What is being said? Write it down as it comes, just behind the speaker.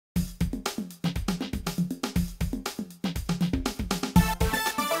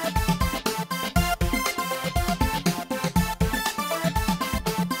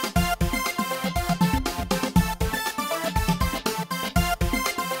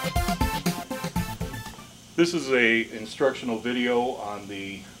This is an instructional video on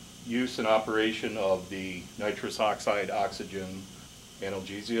the use and operation of the nitrous oxide oxygen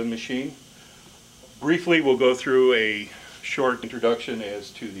analgesia machine. Briefly, we'll go through a short introduction as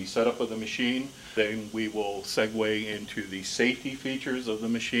to the setup of the machine. Then we will segue into the safety features of the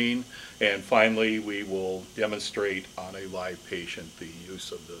machine. And finally, we will demonstrate on a live patient the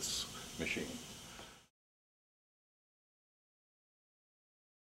use of this machine.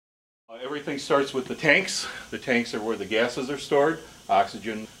 Everything starts with the tanks. The tanks are where the gases are stored,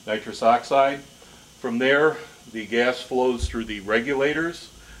 oxygen, nitrous oxide. From there, the gas flows through the regulators,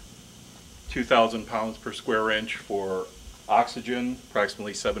 2,000 pounds per square inch for oxygen,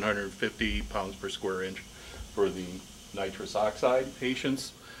 approximately 750 pounds per square inch for the nitrous oxide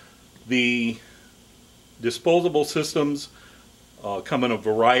patients. The disposable systems come in a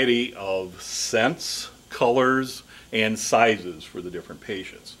variety of scents, colors, and sizes for the different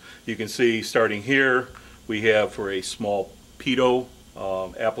patients. You can see starting here we have for a small pedo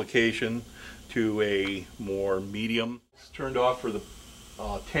application to a more medium. It's turned off for the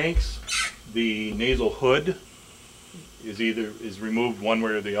tanks. The nasal hood is removed one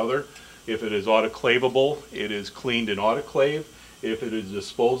way or the other. If it is autoclavable, it is cleaned in autoclave. If it is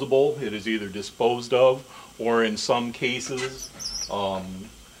disposable, it is either disposed of or in some cases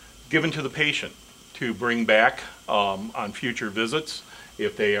given to the patient to bring back on future visits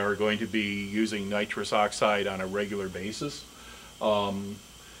if they are going to be using nitrous oxide on a regular basis. Kind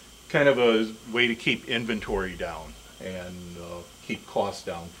of a way to keep inventory down and keep costs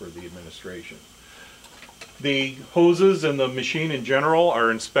down for the administration. The hoses and the machine in general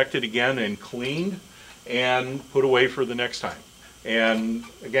are inspected again and cleaned and put away for the next time. And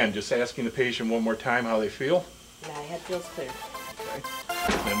again, just asking the patient one more time how they feel. My head feels clear.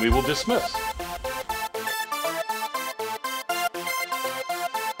 Okay. And we will dismiss.